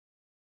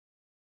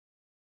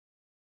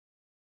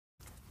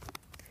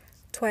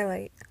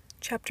Twilight,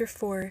 Chapter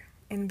 4,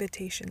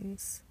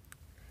 Invitations.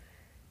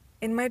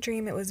 In my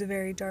dream it was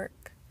very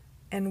dark,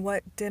 and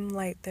what dim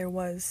light there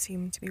was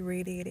seemed to be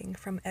radiating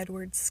from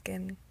Edward's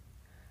skin.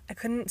 I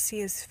couldn't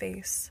see his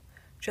face,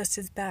 just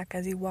his back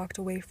as he walked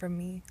away from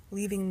me,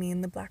 leaving me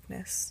in the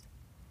blackness.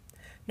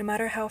 No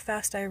matter how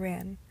fast I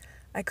ran,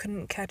 I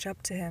couldn't catch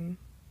up to him.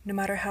 No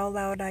matter how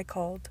loud I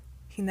called,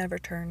 he never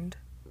turned.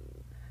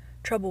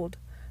 Troubled,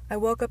 I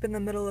woke up in the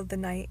middle of the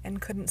night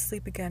and couldn't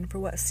sleep again for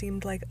what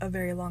seemed like a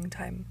very long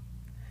time.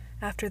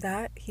 After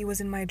that, he was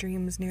in my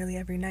dreams nearly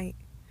every night,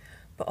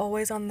 but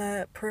always on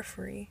the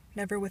periphery,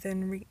 never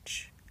within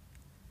reach.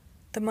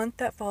 The month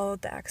that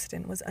followed the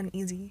accident was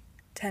uneasy,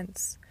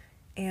 tense,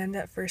 and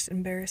at first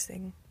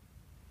embarrassing.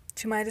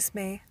 To my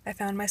dismay, I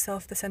found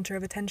myself the center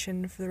of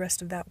attention for the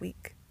rest of that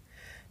week.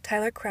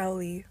 Tyler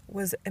Crowley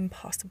was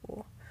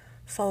impossible,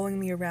 following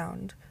me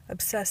around,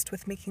 obsessed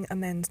with making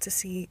amends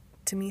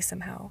to me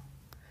somehow.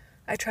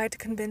 I tried to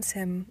convince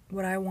him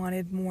what I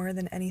wanted more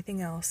than anything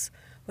else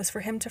was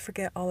for him to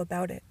forget all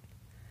about it,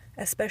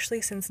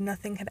 especially since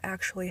nothing had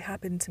actually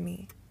happened to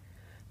me,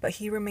 but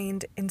he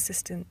remained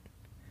insistent.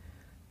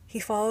 He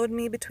followed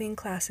me between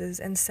classes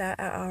and sat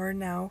at our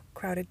now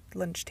crowded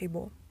lunch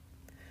table.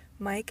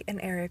 Mike and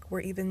Eric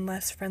were even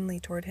less friendly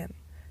toward him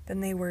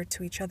than they were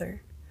to each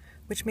other,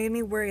 which made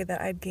me worry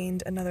that I'd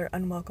gained another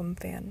unwelcome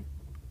fan.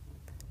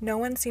 No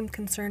one seemed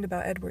concerned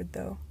about Edward,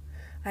 though.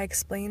 I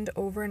explained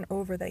over and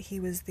over that he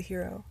was the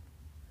hero.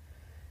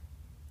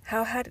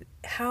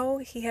 How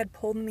he had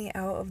pulled me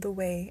out of the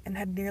way and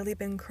had nearly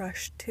been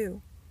crushed,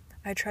 too.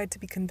 I tried to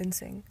be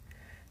convincing.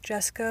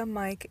 Jessica,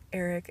 Mike,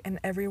 Eric, and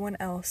everyone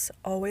else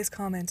always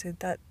commented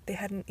that they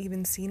hadn't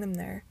even seen him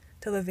there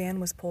till the van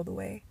was pulled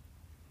away.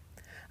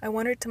 I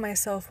wondered to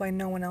myself why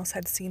no one else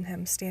had seen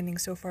him standing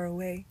so far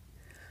away,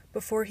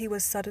 before he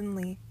was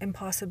suddenly,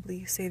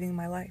 impossibly saving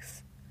my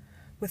life.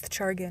 With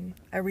Chargan,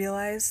 I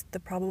realized the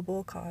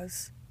probable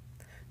cause.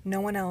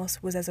 No one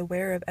else was as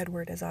aware of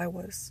Edward as I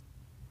was.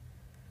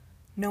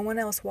 No one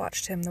else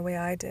watched him the way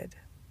I did.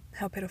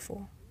 How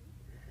pitiful.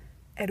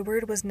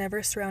 Edward was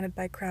never surrounded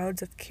by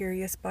crowds of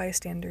curious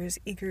bystanders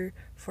eager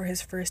for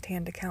his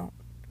first-hand account.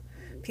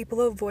 People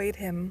avoided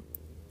him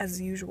as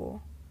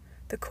usual.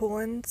 The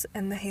Cullens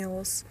and the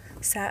Hales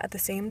sat at the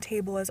same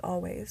table as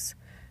always,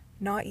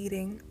 not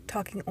eating,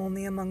 talking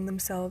only among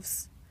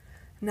themselves.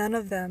 None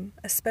of them,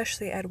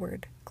 especially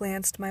Edward,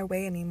 glanced my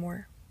way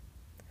anymore.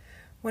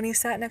 When he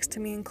sat next to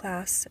me in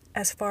class,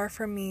 as far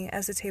from me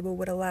as the table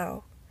would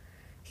allow,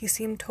 he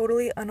seemed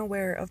totally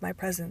unaware of my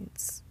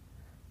presence.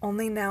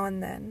 Only now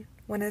and then,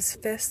 when his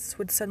fists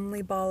would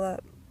suddenly ball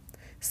up,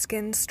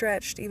 skin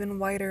stretched even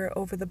wider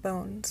over the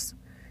bones,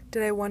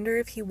 did I wonder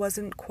if he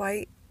wasn't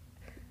quite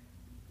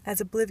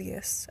as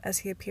oblivious as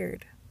he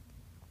appeared.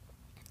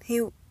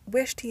 He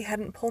wished he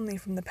hadn't pulled me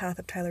from the path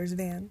of Tyler's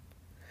van.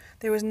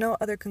 There was no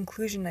other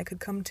conclusion I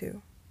could come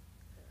to.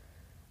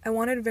 I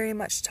wanted very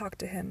much to talk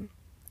to him,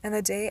 and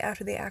the day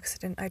after the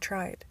accident I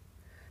tried.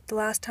 The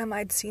last time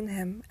I'd seen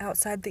him,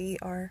 outside the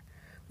ER,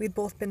 we'd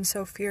both been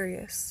so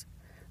furious.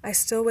 I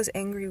still was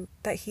angry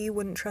that he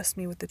wouldn't trust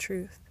me with the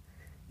truth,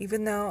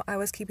 even though I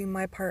was keeping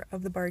my part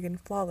of the bargain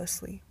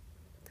flawlessly.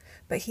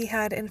 But he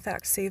had, in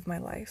fact, saved my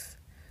life,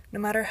 no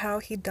matter how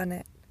he'd done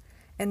it,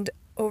 and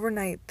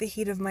overnight the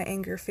heat of my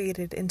anger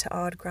faded into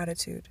odd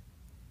gratitude.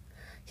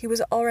 He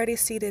was already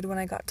seated when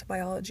I got to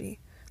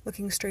biology,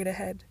 looking straight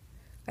ahead.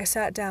 I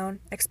sat down,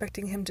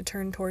 expecting him to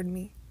turn toward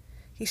me.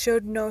 He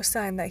showed no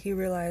sign that he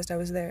realized I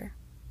was there.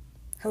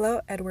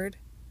 "Hello, Edward,"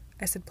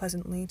 I said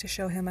pleasantly to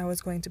show him I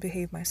was going to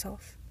behave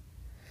myself.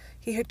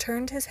 He had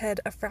turned his head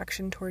a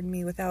fraction toward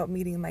me without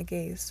meeting my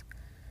gaze,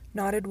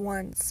 nodded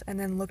once, and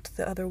then looked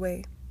the other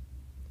way.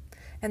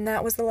 And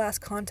that was the last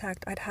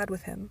contact I'd had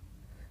with him,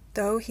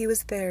 though he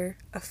was there,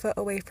 a foot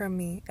away from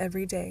me,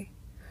 every day.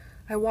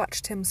 I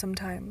watched him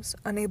sometimes,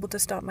 unable to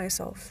stop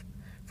myself,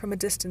 from a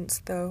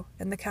distance, though,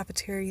 in the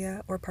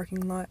cafeteria or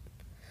parking lot.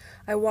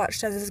 I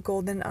watched as his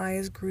golden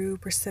eyes grew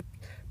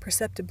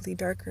perceptibly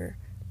darker,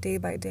 day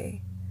by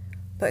day.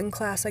 But in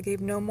class I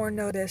gave no more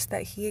notice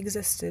that he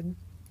existed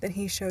than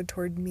he showed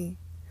toward me.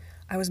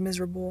 I was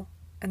miserable,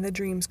 and the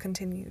dreams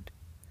continued.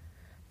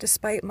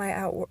 Despite my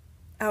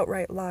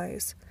outright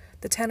lies,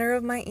 the tenor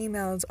of my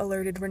emails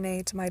alerted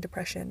Renee to my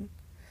depression,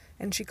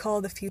 and she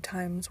called a few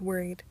times,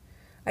 worried.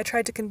 I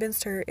tried to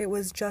convince her it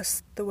was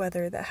just the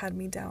weather that had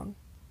me down.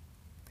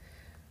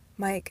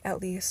 Mike, at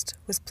least,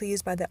 was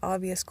pleased by the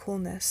obvious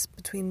coolness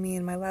between me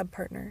and my lab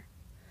partner.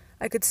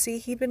 I could see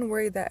he'd been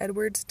worried that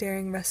Edward's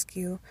daring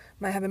rescue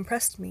might have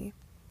impressed me,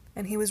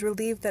 and he was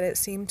relieved that it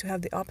seemed to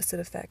have the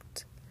opposite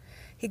effect.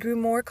 He grew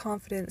more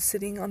confident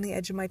sitting on the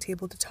edge of my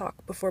table to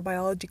talk before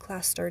biology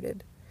class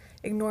started,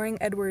 ignoring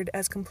Edward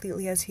as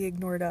completely as he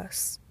ignored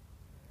us.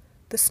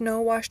 The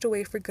snow washed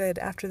away for good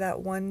after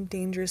that one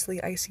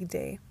dangerously icy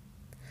day.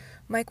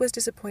 Mike was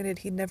disappointed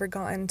he'd never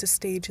gotten to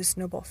stage his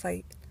snowball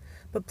fight,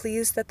 but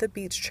pleased that the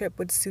beach trip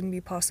would soon be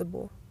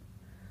possible.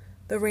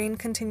 The rain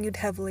continued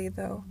heavily,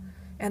 though,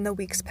 and the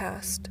weeks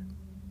passed.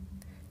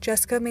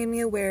 Jessica made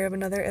me aware of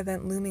another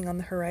event looming on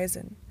the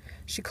horizon.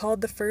 She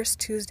called the first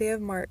Tuesday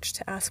of March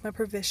to ask my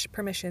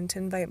permission to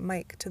invite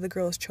Mike to the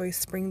Girls' Choice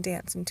spring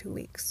dance in 2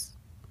 weeks.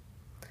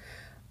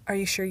 "Are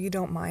you sure you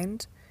don't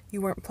mind?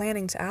 You weren't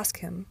planning to ask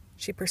him,"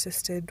 she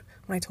persisted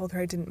when I told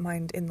her I didn't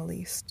mind in the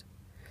least.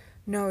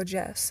 "No,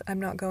 Jess, I'm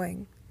not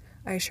going,"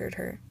 I assured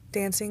her.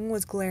 Dancing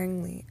was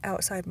glaringly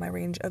outside my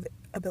range of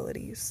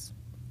abilities.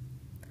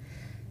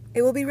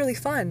 "It will be really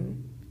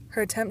fun."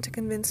 Her attempt to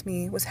convince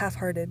me was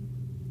half-hearted.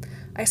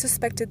 I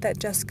suspected that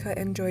Jessica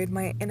enjoyed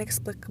my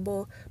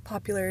inexplicable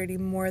popularity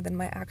more than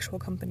my actual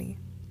company.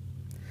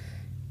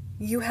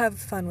 "You have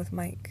fun with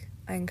Mike,"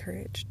 I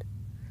encouraged.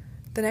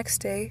 The next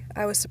day,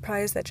 I was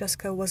surprised that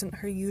Jessica wasn't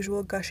her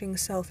usual gushing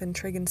self in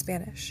trig and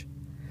Spanish.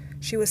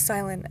 She was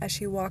silent as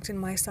she walked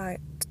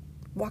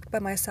by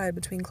my side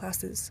between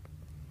classes,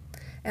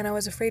 and I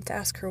was afraid to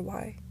ask her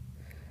why.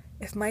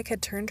 If Mike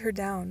had turned her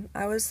down,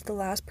 I was the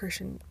last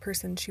person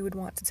she would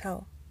want to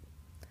tell.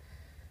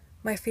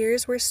 My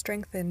fears were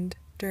strengthened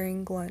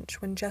during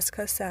lunch when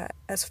Jessica sat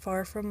as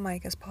far from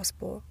Mike as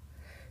possible,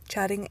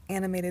 chatting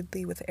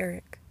animatedly with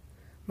Eric.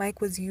 Mike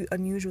was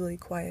unusually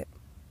quiet.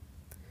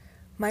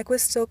 Mike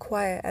was still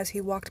quiet as he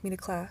walked me to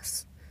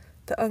class,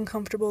 the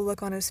uncomfortable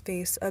look on his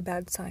face a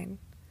bad sign.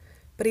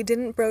 But he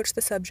didn't broach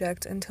the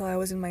subject until I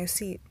was in my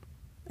seat,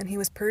 and he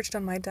was perched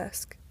on my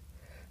desk.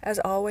 As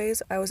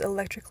always, I was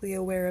electrically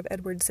aware of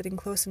Edward sitting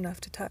close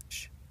enough to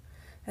touch,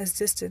 as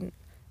distant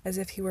as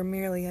if he were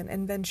merely an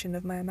invention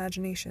of my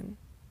imagination.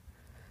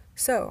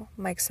 "So,"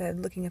 Mike said,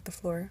 looking at the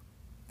floor,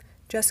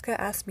 "Jessica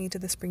asked me to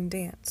the spring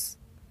dance."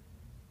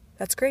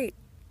 "That's great."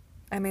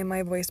 I made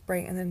my voice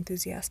bright and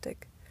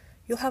enthusiastic.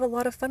 "You'll have a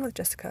lot of fun with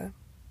Jessica."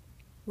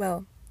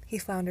 "Well," he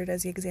floundered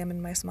as he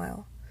examined my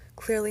smile,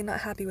 clearly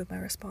not happy with my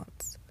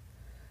response.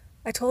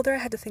 I told her I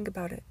had to think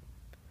about it.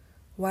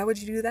 "Why would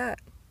you do that?"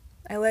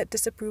 I let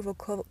disapproval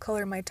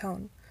color my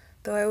tone,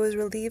 though I was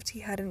relieved he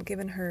hadn't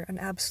given her an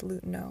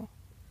absolute no.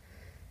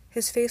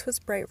 His face was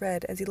bright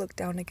red as he looked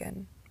down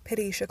again.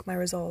 Pity shook my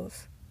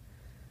resolve.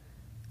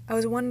 "I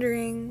was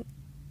wondering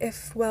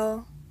if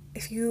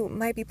you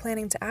might be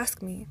planning to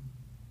ask me."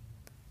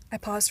 I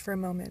paused for a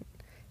moment,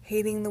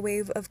 hating the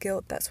wave of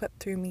guilt that swept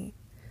through me,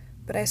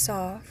 but I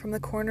saw, from the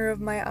corner of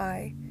my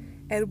eye,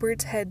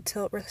 Edward's head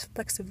tilt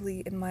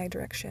reflexively in my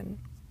direction.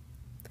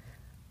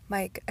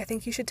 "Mike, I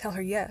think you should tell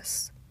her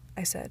yes,"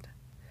 I said.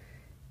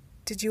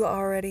 "Did you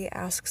already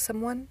ask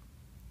someone?"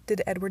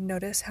 Did Edward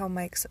notice how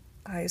Mike's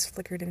eyes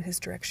flickered in his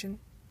direction?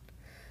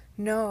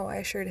 "No," I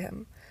assured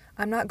him.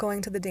 "I'm not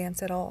going to the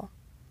dance at all."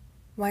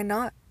 "Why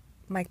not?"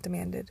 Mike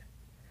demanded.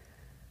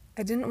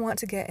 I didn't want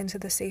to get into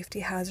the safety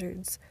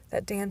hazards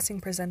that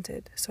dancing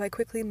presented, so I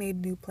quickly made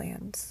new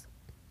plans.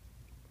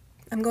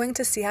 "I'm going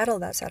to Seattle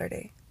that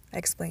Saturday," I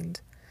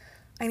explained.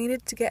 I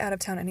needed to get out of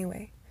town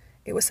anyway.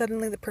 It was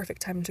suddenly the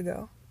perfect time to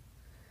go.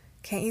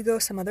 "Can't you go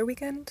some other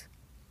weekend?"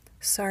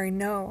 "Sorry,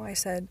 no," I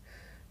said.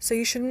 "So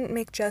you shouldn't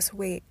make Jess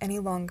wait any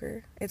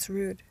longer. It's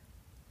rude."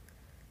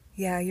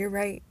 "Yeah, you're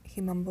right,"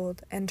 he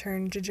mumbled, and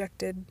turned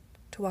dejected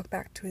to walk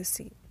back to his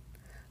seat.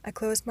 I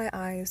closed my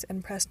eyes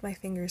and pressed my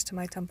fingers to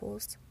my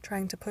temples,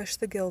 trying to push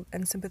the guilt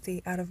and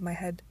sympathy out of my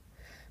head.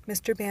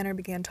 Mr. Banner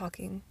began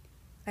talking.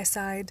 I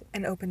sighed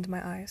and opened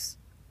my eyes.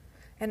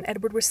 And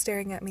Edward was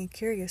staring at me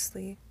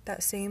curiously,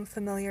 that same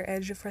familiar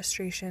edge of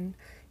frustration,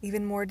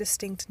 even more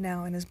distinct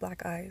now in his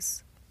black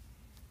eyes.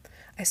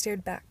 I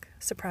stared back,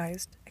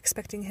 surprised,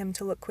 expecting him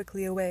to look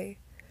quickly away,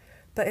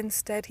 but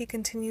instead he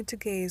continued to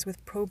gaze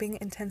with probing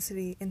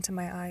intensity into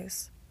my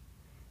eyes.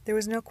 There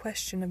was no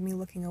question of me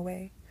looking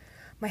away.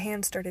 My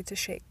hand started to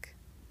shake.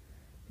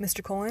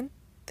 "Mr. Cullen?"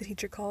 the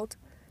teacher called,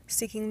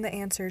 seeking the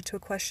answer to a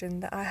question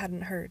that I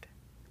hadn't heard.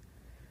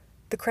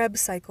 "The Krebs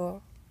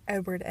cycle,"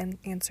 Edward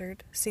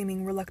answered,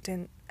 seeming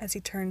reluctant as he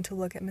turned to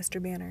look at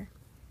Mr. Banner.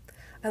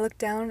 I looked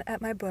down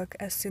at my book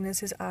as soon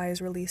as his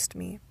eyes released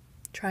me,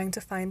 trying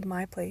to find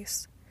my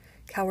place.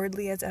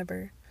 Cowardly as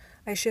ever,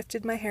 I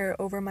shifted my hair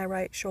over my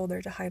right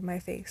shoulder to hide my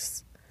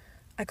face.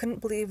 I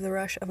couldn't believe the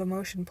rush of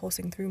emotion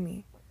pulsing through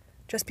me,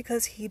 just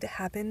because he'd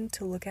happened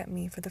to look at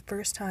me for the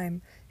first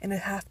time in a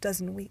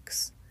half-dozen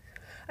weeks.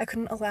 I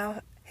couldn't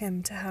allow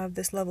him to have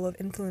this level of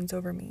influence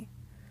over me.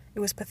 It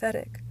was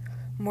pathetic,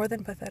 more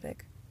than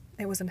pathetic.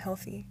 It was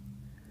unhealthy.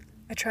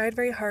 I tried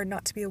very hard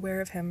not to be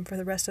aware of him for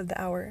the rest of the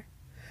hour,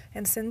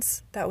 and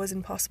since that was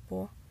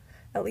impossible,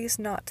 at least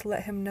not to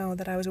let him know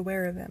that I was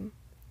aware of him.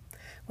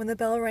 When the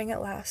bell rang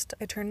at last,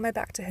 I turned my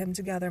back to him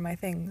to gather my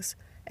things,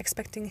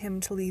 expecting him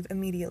to leave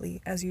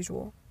immediately, as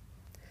usual.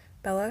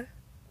 "Bella?"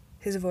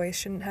 His voice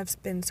shouldn't have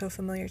been so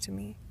familiar to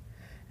me,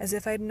 as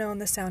if I'd known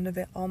the sound of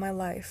it all my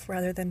life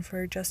rather than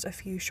for just a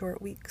few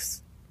short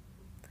weeks.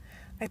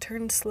 I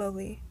turned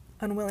slowly,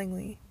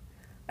 unwillingly.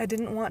 I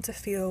didn't want to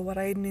feel what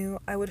I knew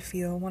I would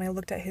feel when I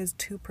looked at his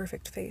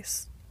too-perfect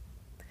face.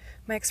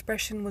 My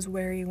expression was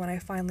wary when I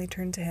finally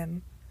turned to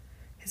him.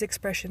 His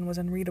expression was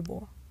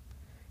unreadable.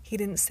 He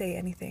didn't say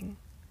anything.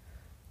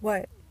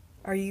 "What?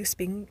 Are you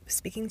speaking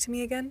to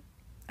me again?"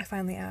 I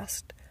finally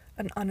asked,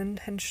 an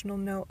unintentional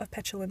note of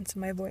petulance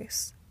in my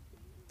voice.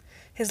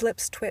 His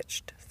lips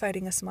twitched,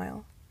 fighting a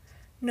smile.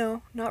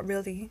 "No, not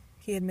really,"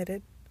 he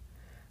admitted.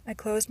 I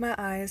closed my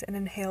eyes and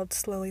inhaled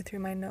slowly through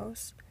my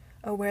nose,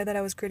 aware that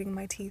I was gritting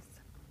my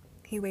teeth.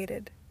 He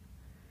waited.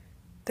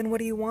 "Then what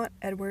do you want,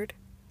 Edward?"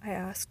 I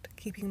asked,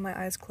 keeping my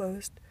eyes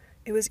closed.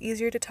 It was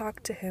easier to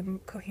talk to him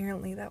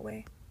coherently that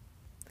way.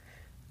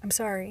 "I'm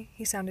sorry,"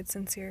 he sounded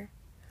sincere.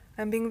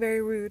 "I'm being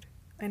very rude,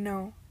 I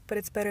know, but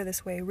it's better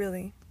this way,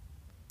 really."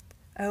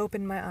 I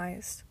opened my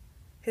eyes.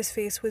 His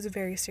face was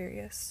very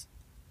serious.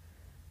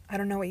 "I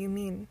don't know what you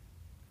mean,"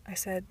 I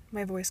said,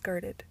 my voice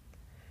guarded.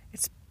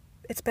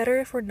 It's better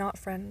if we're not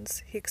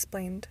friends," he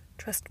explained.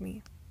 "Trust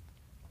me."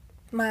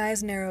 My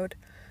eyes narrowed.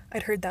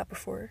 I'd heard that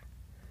before.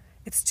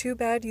 "It's too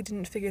bad you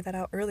didn't figure that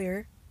out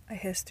earlier," I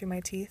hissed through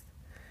my teeth.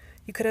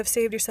 "You could have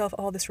saved yourself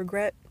all this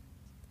regret."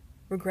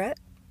 "Regret?"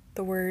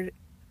 The word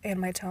and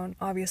my tone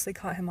obviously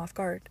caught him off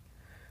guard.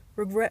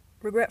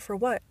 Regret for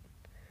what?"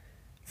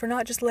 "For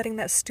not just letting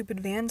that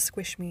stupid van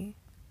squish me."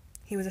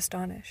 He was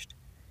astonished.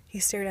 He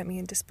stared at me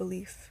in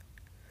disbelief.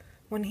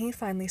 When he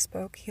finally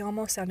spoke, he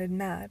almost sounded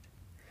mad.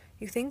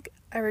 "You think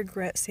I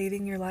regret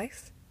saving your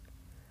life?"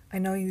 "I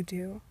know you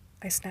do,"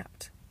 I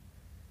snapped.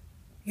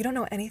 "You don't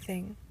know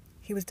anything."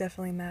 He was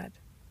definitely mad.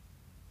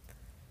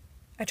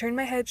 I turned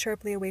my head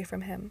sharply away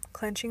from him,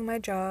 clenching my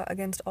jaw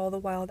against all the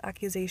wild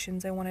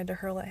accusations I wanted to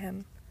hurl at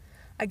him.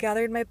 I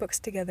gathered my books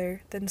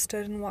together, then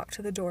stood and walked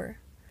to the door.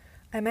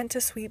 I meant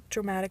to sweep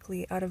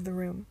dramatically out of the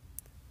room,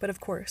 but of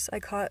course I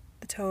caught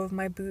the toe of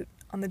my boot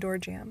on the door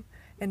jamb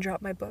and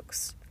dropped my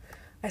books.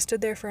 I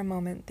stood there for a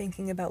moment,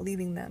 thinking about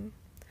leaving them.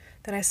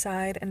 Then I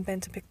sighed and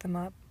bent to pick them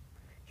up.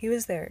 He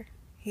was there.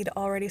 He'd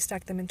already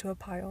stacked them into a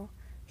pile.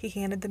 He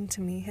handed them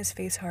to me, his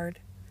face hard.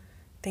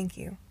 "Thank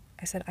you,"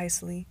 I said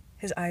icily.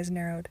 His eyes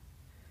narrowed.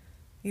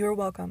 "You are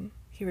welcome,"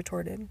 he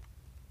retorted.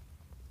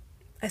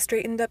 I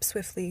straightened up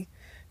swiftly,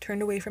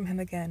 turned away from him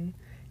again,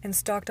 and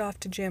stalked off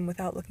to gym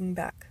without looking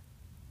back.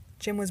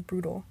 Gym was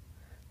brutal.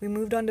 We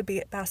moved on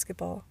to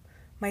basketball.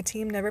 My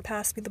team never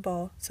passed me the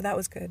ball, so that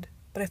was good,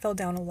 but I fell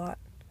down a lot.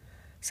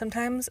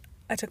 Sometimes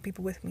I took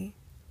people with me.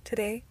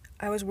 Today,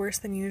 I was worse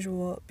than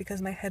usual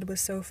because my head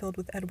was so filled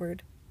with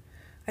Edward.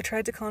 I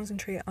tried to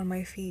concentrate on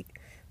my feet,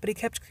 but he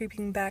kept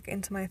creeping back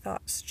into my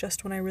thoughts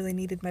just when I really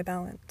needed my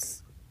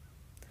balance.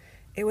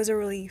 It was a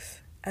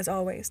relief, as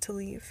always, to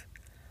leave.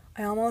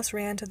 I almost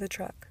ran to the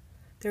truck.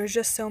 There was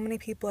just so many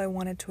people I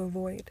wanted to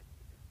avoid.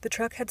 The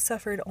truck had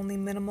suffered only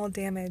minimal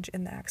damage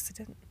in the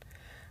accident.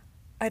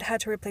 I'd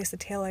had to replace the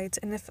taillights,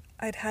 and if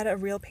I'd had a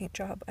real paint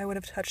job, I would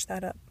have touched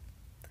that up.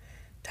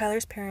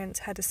 Tyler's parents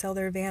had to sell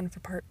their van for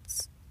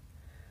parts.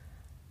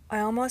 I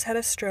almost had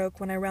a stroke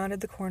when I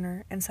rounded the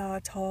corner and saw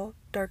a tall,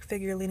 dark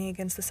figure leaning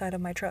against the side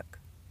of my truck.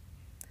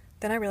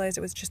 Then I realized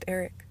it was just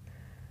Eric.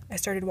 I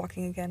started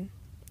walking again.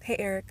 "Hey,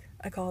 Eric,"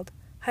 I called.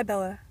 "Hi,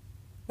 Bella."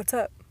 "What's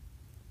up?"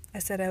 I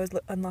said. I was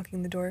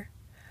unlocking the door.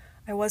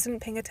 I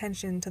wasn't paying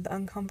attention to the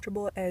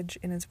uncomfortable edge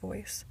in his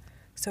voice,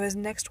 so his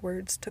next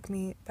words took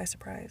me by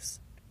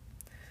surprise.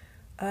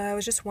 I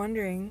was just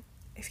wondering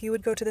if you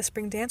would go to the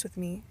spring dance with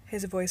me."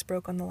 His voice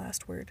broke on the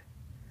last word.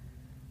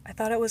 "I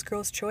thought it was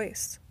girls'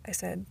 choice," I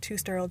said, too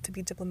startled to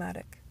be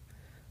diplomatic.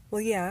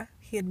 "Well, yeah,"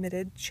 he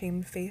admitted,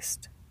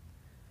 shamefaced.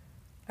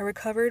 I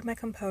recovered my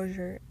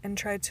composure and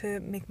tried to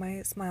make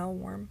my smile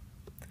warm.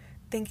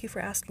 "Thank you for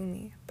asking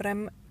me, but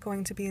I'm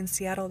going to be in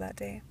Seattle that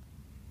day."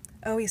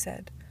 "Oh," he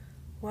said.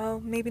 "Well,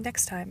 maybe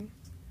next time."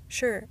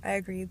 "Sure," I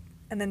agreed,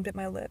 and then bit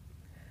my lip.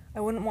 I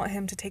wouldn't want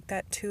him to take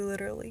that too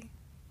literally.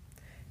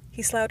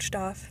 He slouched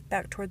off,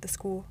 back toward the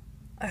school.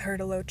 I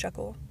heard a low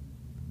chuckle.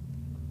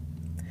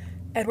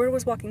 Edward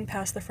was walking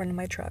past the front of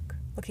my truck,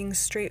 looking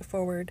straight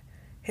forward,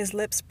 his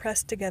lips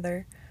pressed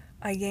together.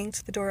 I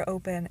yanked the door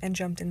open and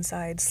jumped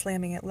inside,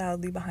 slamming it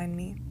loudly behind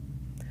me.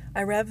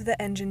 I revved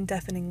the engine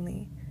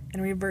deafeningly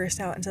and reversed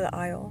out into the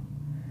aisle.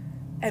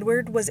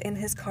 Edward was in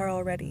his car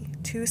already,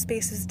 2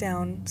 spaces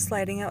down,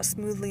 sliding out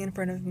smoothly in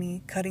front of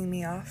me, cutting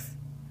me off.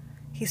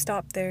 He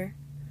stopped there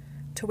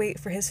to wait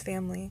for his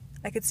family.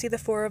 I could see the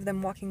 4 of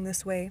them walking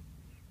this way,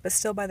 but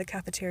still by the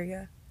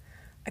cafeteria.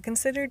 I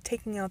considered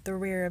taking out the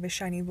rear of his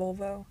shiny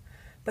Volvo,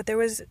 but there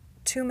was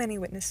too many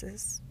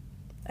witnesses.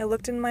 I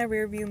looked in my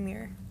rearview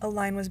mirror. A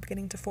line was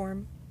beginning to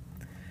form.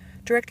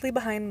 Directly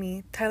behind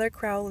me, Tyler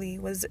Crowley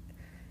was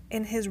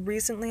in his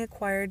recently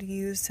acquired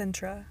used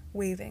Sentra,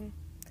 waving.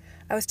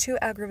 I was too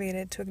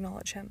aggravated to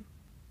acknowledge him.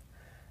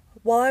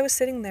 While I was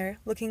sitting there,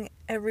 looking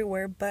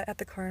everywhere but at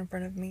the car in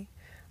front of me,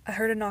 I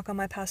heard a knock on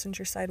my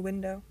passenger side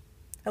window.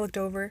 I looked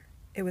over.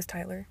 It was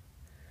Tyler.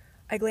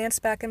 I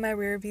glanced back in my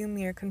rearview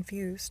mirror,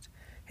 confused.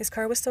 His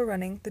car was still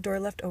running, the door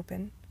left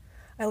open.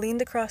 I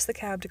leaned across the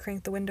cab to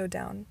crank the window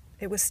down.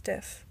 It was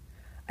stiff.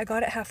 I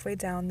got it halfway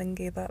down, then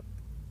gave up.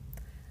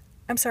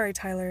 "I'm sorry,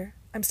 Tyler.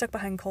 I'm stuck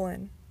behind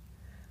Colin."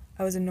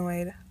 I was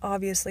annoyed.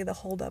 Obviously, the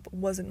holdup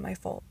wasn't my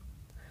fault.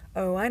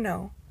 "Oh, I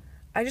know.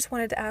 I just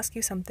wanted to ask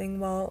you something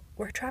while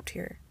we're trapped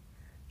here."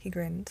 He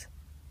grinned.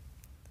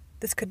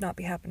 This could not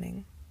be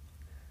happening.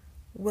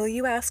 "Will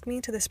you ask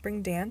me to the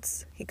spring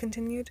dance?" he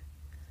continued.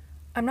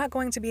 "I'm not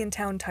going to be in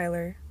town,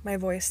 Tyler." My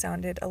voice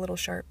sounded a little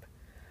sharp.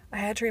 I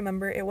had to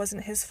remember it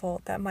wasn't his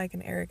fault that Mike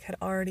and Eric had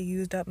already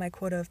used up my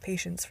quota of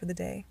patience for the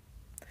day.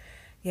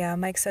 Yeah,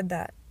 Mike said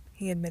that,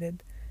 he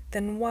admitted.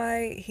 Then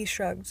why? He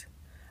shrugged.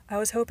 I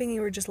was hoping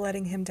you were just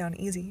letting him down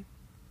easy.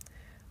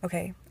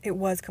 Okay, it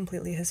was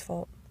completely his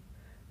fault.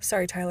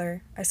 Sorry,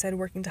 Tyler, I said,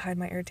 working to hide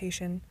my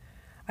irritation.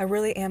 I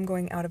really am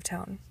going out of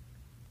town.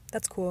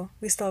 That's cool.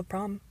 We still have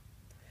prom.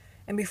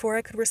 And before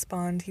I could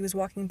respond, he was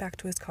walking back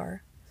to his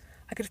car.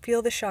 I could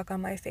feel the shock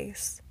on my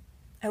face.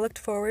 I looked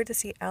forward to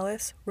see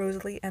Alice,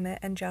 Rosalie, Emmett,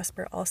 and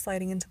Jasper all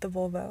sliding into the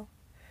Volvo.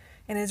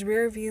 In his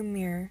rear-view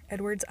mirror,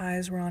 Edward's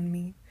eyes were on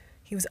me.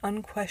 He was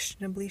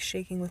unquestionably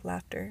shaking with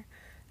laughter,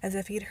 as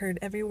if he'd heard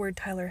every word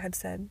Tyler had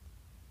said.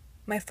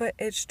 My foot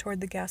itched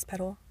toward the gas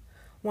pedal.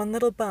 One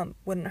little bump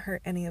wouldn't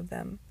hurt any of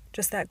them,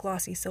 just that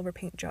glossy silver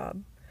paint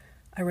job.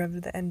 I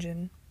revved the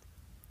engine.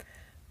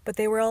 But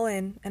they were all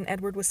in, and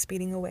Edward was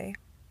speeding away.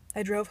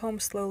 I drove home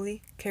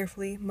slowly,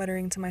 carefully,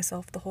 muttering to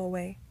myself the whole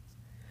way.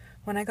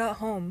 When I got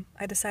home,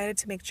 I decided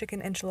to make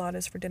chicken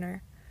enchiladas for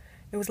dinner.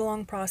 It was a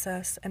long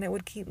process, and it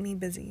would keep me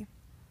busy.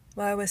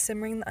 While I was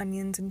simmering the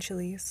onions and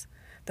chilies,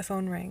 the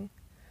phone rang.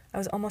 I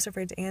was almost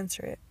afraid to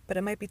answer it, but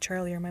it might be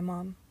Charlie or my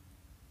mom.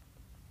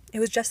 It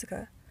was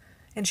Jessica,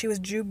 and she was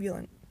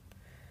jubilant.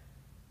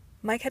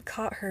 Mike had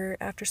caught her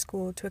after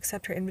school to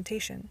accept her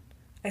invitation.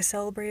 I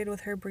celebrated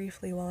with her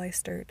briefly while I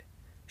stirred.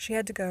 She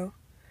had to go.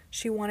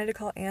 She wanted to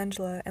call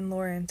Angela and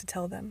Lauren to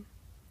tell them.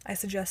 I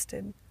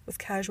suggested, with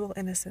casual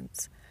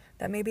innocence,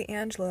 that maybe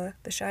Angela,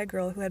 the shy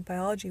girl who had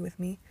biology with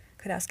me,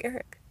 could ask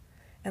Eric,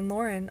 and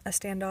Lauren, a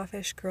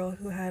standoffish girl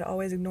who had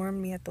always ignored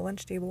me at the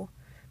lunch table,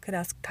 could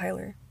ask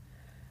Tyler.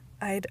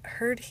 I'd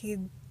heard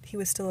he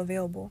was still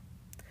available.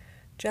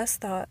 Jess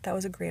thought that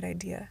was a great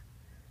idea.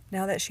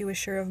 Now that she was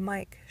sure of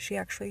Mike, she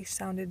actually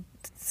sounded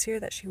sincere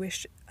that she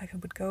wished I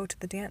would go to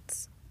the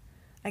dance.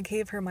 I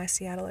gave her my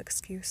Seattle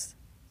excuse.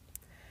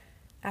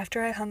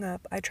 After I hung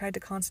up, I tried to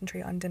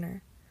concentrate on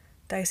dinner,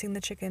 dicing the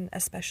chicken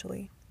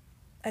especially.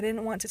 I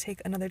didn't want to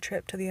take another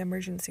trip to the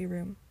emergency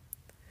room.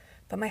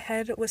 But my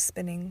head was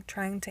spinning,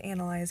 trying to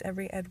analyze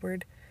every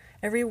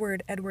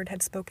word Edward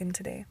had spoken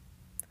today.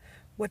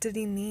 What did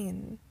he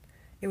mean?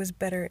 It was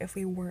better if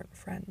we weren't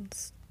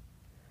friends.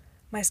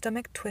 My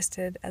stomach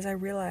twisted as I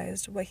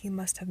realized what he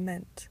must have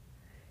meant.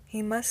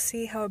 He must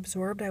see how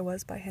absorbed I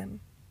was by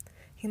him.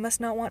 He must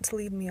not want to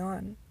lead me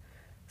on,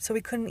 so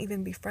we couldn't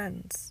even be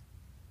friends.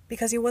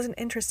 Because he wasn't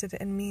interested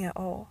in me at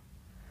all.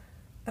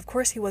 Of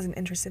course he wasn't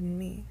interested in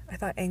me, I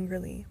thought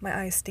angrily, my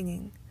eyes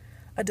stinging.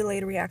 A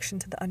delayed reaction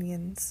to the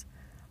onions.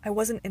 I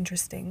wasn't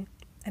interesting,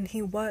 and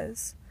he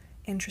was.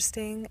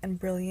 Interesting and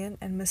brilliant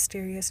and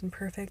mysterious and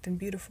perfect and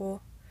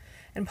beautiful,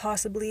 and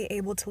possibly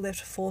able to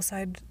lift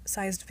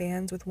full-sized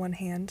vans with one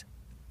hand.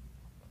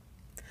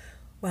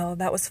 Well,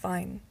 that was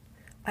fine.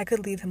 I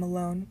could leave him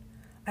alone.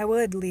 I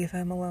would leave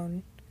him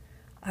alone.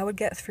 I would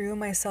get through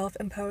my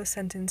self-imposed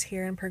sentence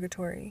here in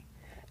purgatory,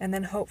 and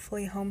then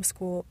hopefully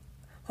homeschool,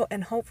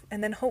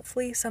 and then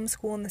hopefully some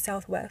school in the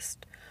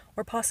Southwest,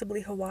 or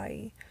possibly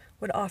Hawaii,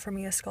 would offer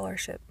me a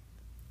scholarship.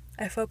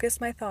 I focused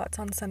my thoughts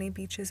on sunny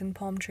beaches and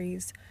palm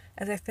trees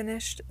as I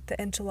finished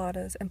the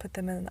enchiladas and put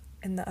them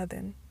in the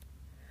oven.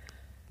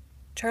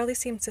 Charlie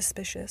seemed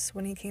suspicious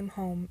when he came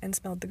home and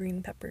smelled the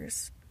green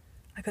peppers.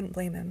 I couldn't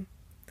blame him.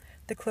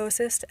 The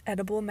closest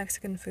edible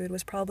Mexican food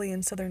was probably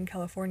in Southern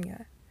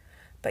California,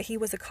 but he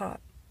was a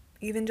cop,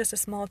 even just a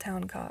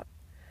small-town cop.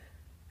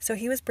 So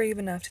he was brave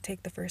enough to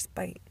take the first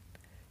bite.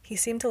 He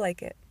seemed to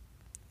like it.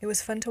 It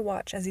was fun to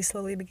watch as he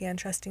slowly began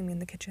trusting me in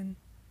the kitchen.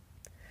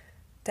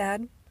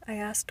 "Dad?" I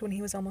asked when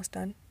he was almost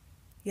done.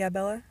 "Yeah,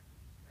 Bella?"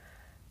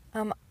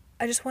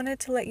 I just wanted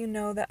to let you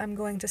know that I'm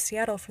going to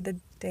Seattle for the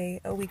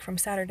day a week from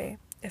Saturday,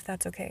 if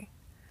that's okay."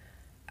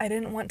 I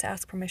didn't want to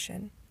ask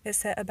permission. It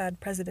set a bad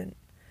precedent.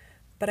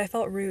 But I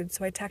felt rude,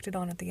 so I tacked it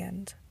on at the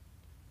end.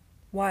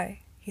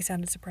 "Why?" He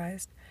sounded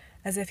surprised,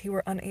 as if he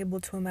were unable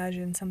to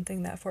imagine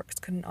something that Forks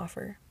couldn't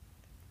offer.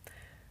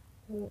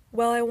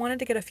 "Well, I wanted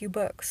to get a few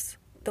books.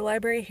 The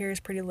library here is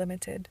pretty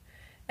limited,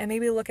 and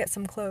maybe look at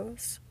some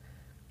clothes.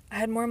 I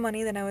had more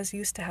money than I was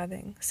used to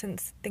having,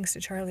 since, thanks to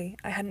Charlie,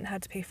 I hadn't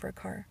had to pay for a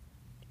car.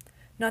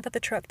 Not that the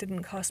truck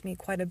didn't cost me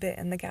quite a bit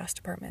in the gas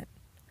department.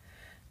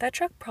 That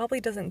truck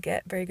probably doesn't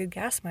get very good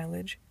gas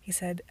mileage," he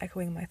said,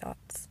 echoing my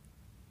thoughts.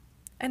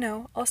 "I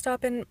know. I'll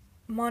stop in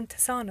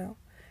Montesano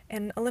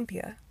and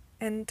Olympia,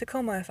 and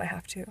Tacoma if I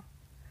have to."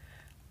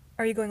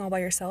 "Are you going all by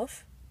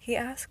yourself?" he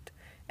asked,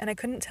 and I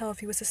couldn't tell if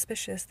he was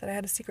suspicious that I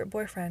had a secret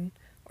boyfriend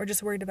or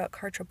just worried about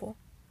car trouble.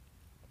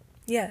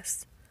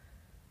 "Yes.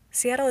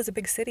 Seattle is a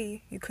big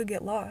city. You could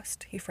get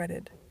lost," he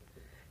fretted.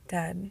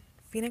 "Dad,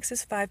 Phoenix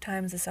is 5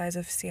 times the size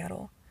of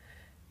Seattle,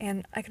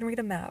 and I can read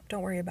a map.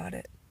 Don't worry about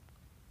it."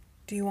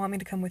 "Do you want me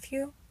to come with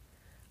you?"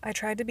 I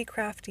tried to be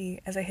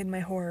crafty as I hid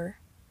my horror.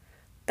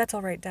 "That's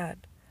all right,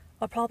 Dad.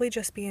 I'll probably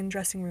just be in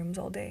dressing rooms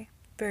all day.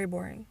 Very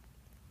boring."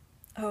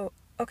 "Oh,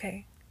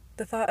 okay."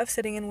 The thought of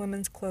sitting in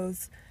women's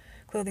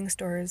clothing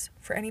stores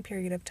for any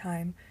period of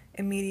time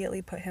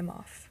immediately put him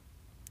off.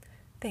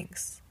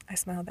 "Thanks," I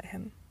smiled at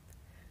him.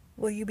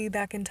 "Will you be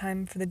back in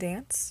time for the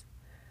dance?"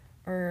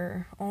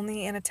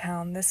 Only in a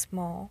town this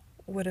small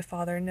would a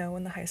father know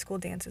when the high school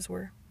dances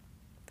were.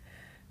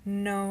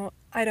 No,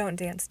 I don't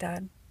dance,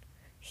 Dad.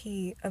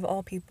 He, of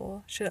all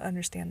people, should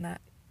understand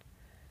that.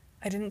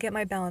 I didn't get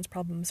my balance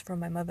problems from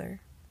my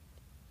mother.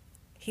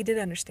 He did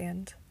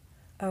understand.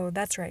 Oh,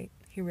 that's right,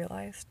 he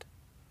realized.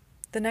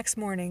 The next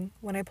morning,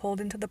 when I pulled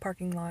into the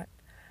parking lot,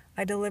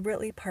 I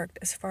deliberately parked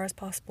as far as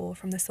possible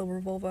from the silver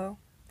Volvo.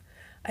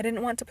 I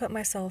didn't want to put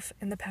myself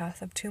in the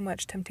path of too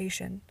much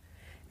temptation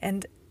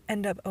and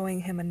end up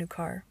owing him a new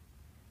car.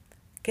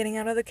 Getting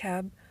out of the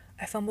cab,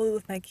 I fumbled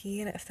with my key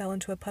and it fell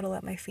into a puddle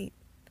at my feet.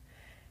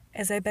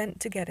 As I bent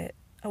to get it,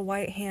 a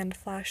white hand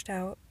flashed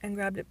out and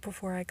grabbed it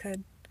before I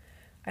could.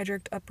 I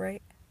jerked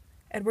upright.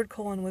 Edward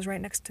Cullen was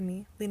right next to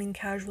me, leaning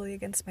casually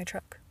against my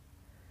truck.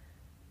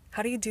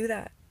 "How do you do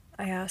that?"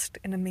 I asked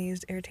in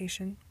amazed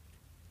irritation.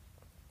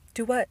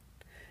 "Do what?"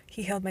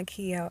 He held my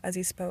key out as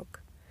he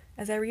spoke.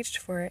 As I reached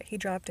for it, he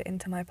dropped it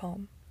into my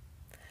palm.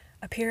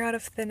 "Appear out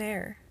of thin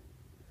air."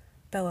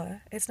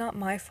 "Bella, it's not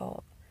my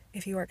fault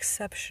if you are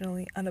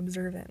exceptionally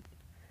unobservant."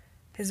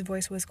 His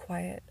voice was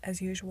quiet,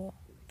 as usual,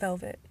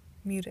 velvet,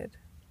 muted.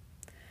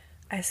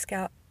 I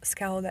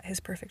scowled at his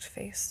perfect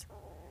face.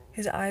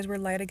 His eyes were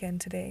light again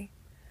today,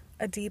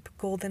 a deep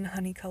golden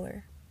honey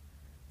color.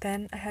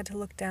 Then I had to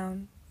look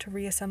down to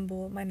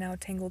reassemble my now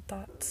tangled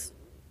thoughts.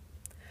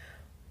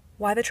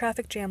 "Why the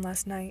traffic jam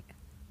last night?"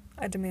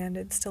 I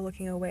demanded, still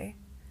looking away.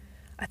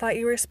 "I thought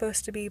you were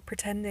supposed to be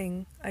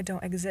pretending I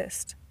don't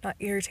exist, not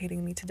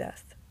irritating me to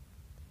death."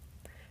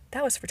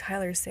 "That was for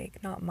Tyler's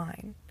sake, not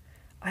mine.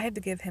 I had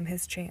to give him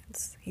his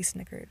chance," he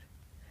snickered.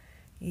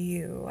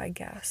 "You," I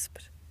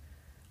gasped.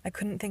 I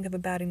couldn't think of a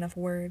bad enough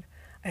word.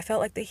 I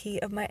felt like the heat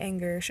of my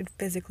anger should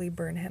physically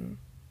burn him,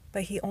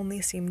 but he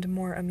only seemed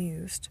more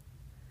amused.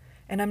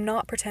 "And I'm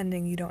not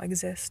pretending you don't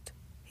exist,"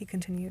 he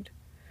continued.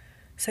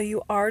 "So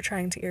you are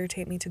trying to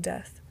irritate me to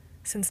death,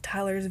 since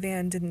Tyler's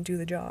van didn't do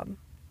the job."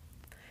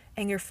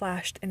 Anger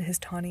flashed in his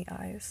tawny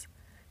eyes.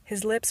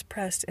 His lips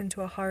pressed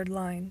into a hard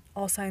line,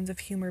 all signs of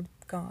humor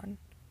gone.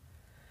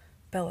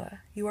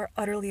 "Bella, you are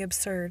utterly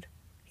absurd,"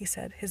 he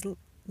said, his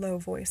low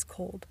voice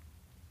cold.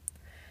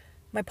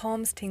 My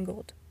palms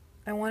tingled.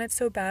 I wanted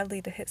so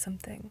badly to hit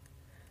something.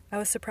 I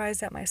was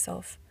surprised at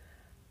myself.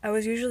 I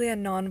was usually a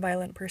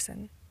non-violent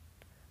person.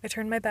 I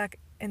turned my back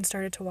and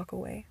started to walk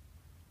away.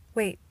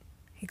 "Wait,"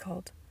 he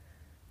called.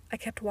 I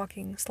kept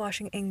walking,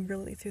 sloshing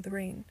angrily through the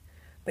rain,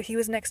 but he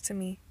was next to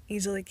me,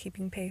 easily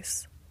keeping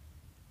pace.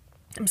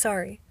 "I'm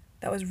sorry.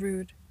 That was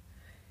rude,"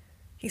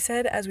 he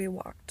said as we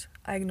walked.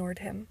 I ignored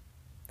him.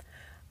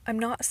 "I'm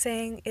not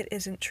saying it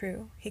isn't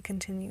true," he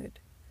continued,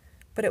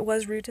 "but it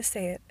was rude to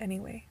say it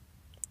anyway."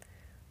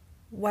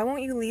 "Why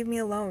won't you leave me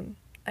alone?"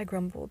 I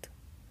grumbled.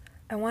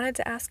 "I wanted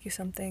to ask you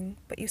something,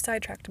 but you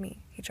sidetracked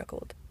me," he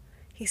chuckled.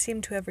 He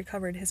seemed to have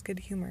recovered his good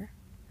humor.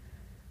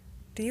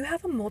 "Do you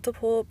have a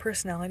multiple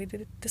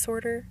personality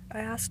disorder?" I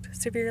asked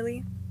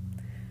severely.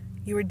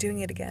 "You were doing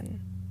it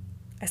again."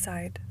 I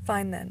sighed.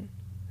 "Fine then.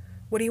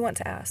 What do you want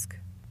to ask?"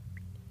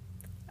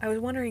 "I was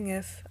wondering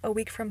if, a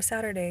week from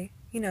Saturday,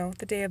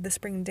 the day of the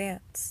spring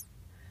dance."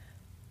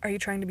 "Are you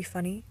trying to be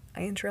funny?"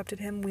 I interrupted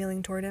him,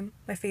 wheeling toward him.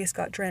 My face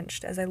got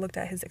drenched as I looked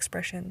at his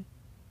expression.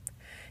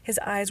 His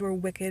eyes were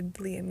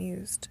wickedly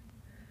amused.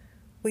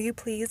 "Will you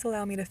please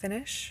allow me to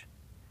finish?"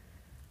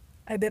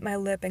 I bit my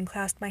lip and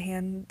clasped my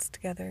hands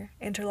together,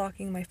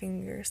 interlocking my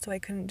fingers so I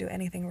couldn't do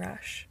anything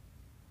rash.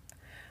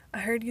 "I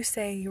heard you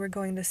say you were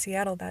going to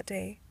Seattle that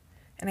day,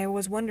 and I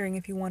was wondering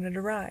if you wanted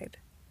a ride."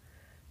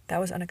 That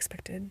was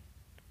unexpected.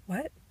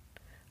 "What?"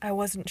 I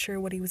wasn't sure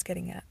what he was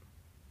getting at.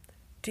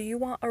 "Do you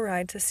want a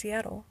ride to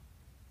Seattle?"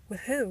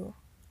 "With who?"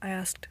 I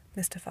asked,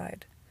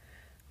 mystified.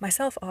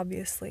 "Myself,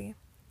 obviously."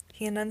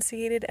 He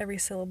enunciated every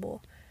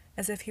syllable,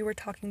 as if he were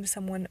talking to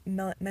someone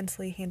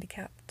mentally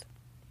handicapped.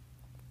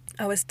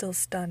 I was still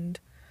stunned.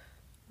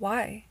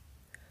 "Why?"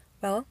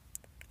 "Well,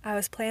 I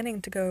was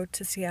planning to go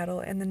to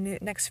Seattle in the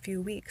next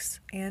few weeks,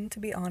 and, to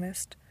be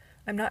honest,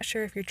 I'm not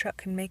sure if your truck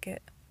can make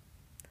it."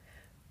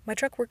 "My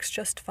truck works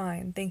just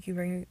fine, thank you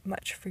very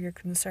much for your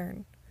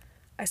concern."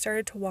 I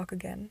started to walk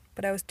again,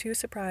 but I was too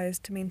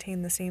surprised to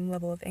maintain the same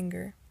level of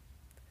anger.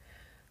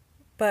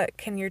 "But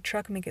can your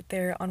truck make it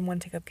there on one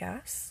tank of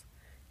gas?"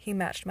 He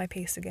matched my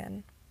pace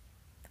again.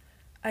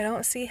 "I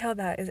don't see how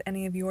that is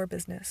any of your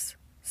business,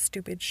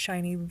 stupid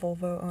shiny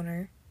Volvo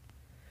owner.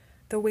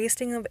 The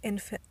wasting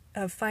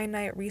of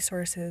finite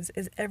resources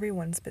is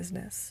everyone's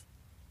business."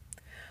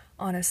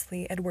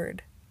 Honestly,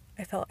 Edward,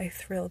 I felt a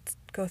thrill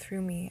go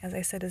through me as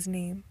I said his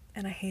name,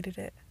 and I hated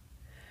it.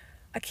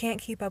 "I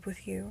can't keep up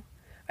with you.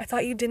 I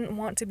thought you didn't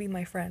want to be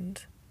my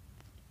friend."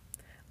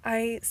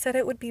 "I said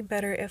it would be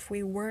better if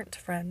we weren't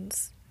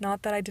friends,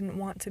 not that I didn't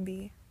want to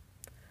be."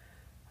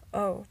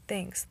 "Oh,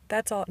 thanks.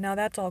 That's all. Now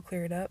that's all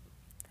cleared up."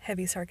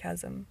 Heavy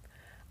sarcasm.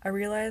 I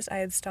realized I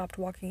had stopped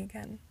walking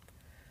again.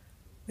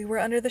 We were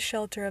under the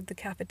shelter of the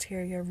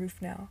cafeteria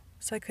roof now,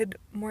 so I could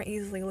more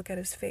easily look at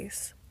his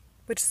face,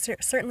 which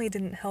certainly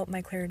didn't help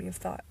my clarity of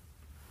thought.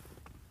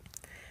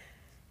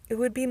 "It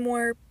would be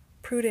more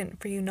prudent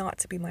for you not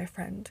to be my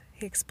friend,"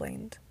 he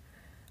explained.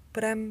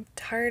 "But I'm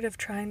tired of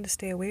trying to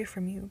stay away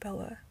from you,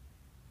 Bella."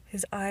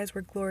 His eyes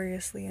were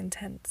gloriously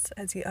intense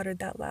as he uttered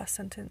that last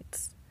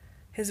sentence,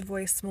 his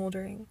voice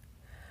smoldering.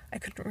 I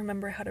couldn't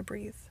remember how to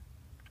breathe.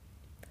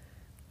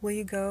 "Will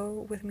you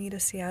go with me to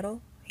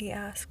Seattle?" he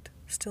asked,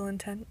 still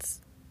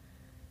intense.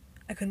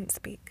 I couldn't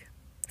speak,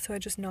 so I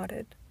just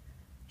nodded.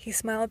 He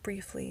smiled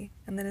briefly,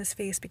 and then his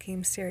face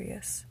became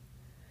serious.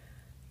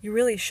 "You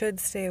really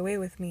should stay away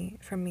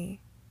from me,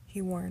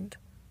 he warned.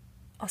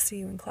 "I'll see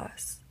you in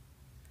class."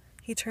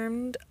 He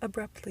turned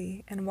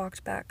abruptly and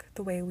walked back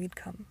the way we'd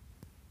come.